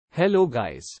Hello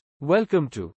guys. Welcome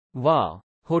to Wow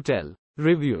Hotel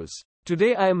Reviews.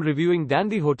 Today I am reviewing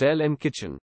Dandy Hotel and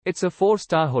Kitchen. It's a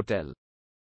 4-star hotel.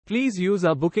 Please use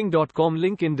our booking.com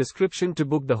link in description to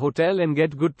book the hotel and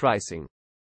get good pricing.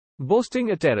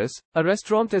 Boasting a terrace, a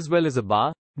restaurant as well as a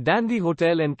bar, Dandy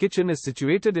Hotel and Kitchen is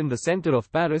situated in the center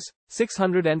of Paris,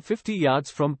 650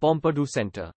 yards from Pompidou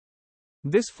Centre.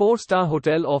 This 4-star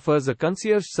hotel offers a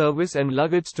concierge service and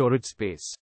luggage storage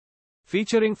space.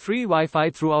 Featuring free Wi-Fi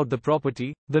throughout the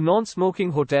property, the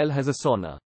non-smoking hotel has a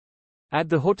sauna. At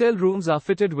the hotel, rooms are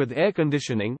fitted with air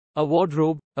conditioning, a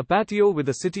wardrobe, a patio with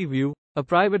a city view, a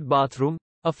private bathroom,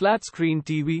 a flat-screen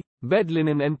TV, bed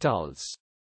linen and towels.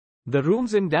 The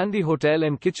rooms in Dandy Hotel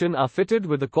and Kitchen are fitted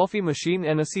with a coffee machine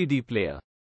and a CD player.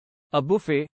 A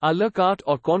buffet, a la carte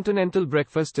or continental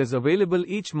breakfast is available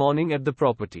each morning at the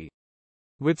property.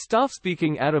 With staff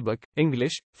speaking Arabic,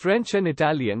 English, French and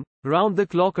Italian,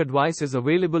 round-the-clock advice is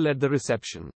available at the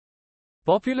reception.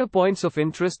 Popular points of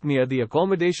interest near the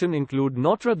accommodation include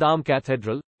Notre Dame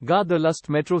Cathedral, Gare de l'Est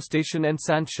Metro Station and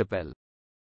Sainte-Chapelle.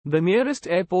 The nearest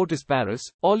airport is Paris,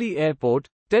 Orly Airport,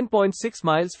 10.6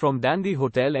 miles from Dandy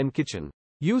Hotel and Kitchen.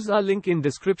 Use our link in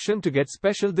description to get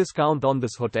special discount on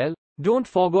this hotel. Don't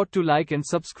forget to like and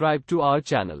subscribe to our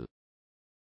channel.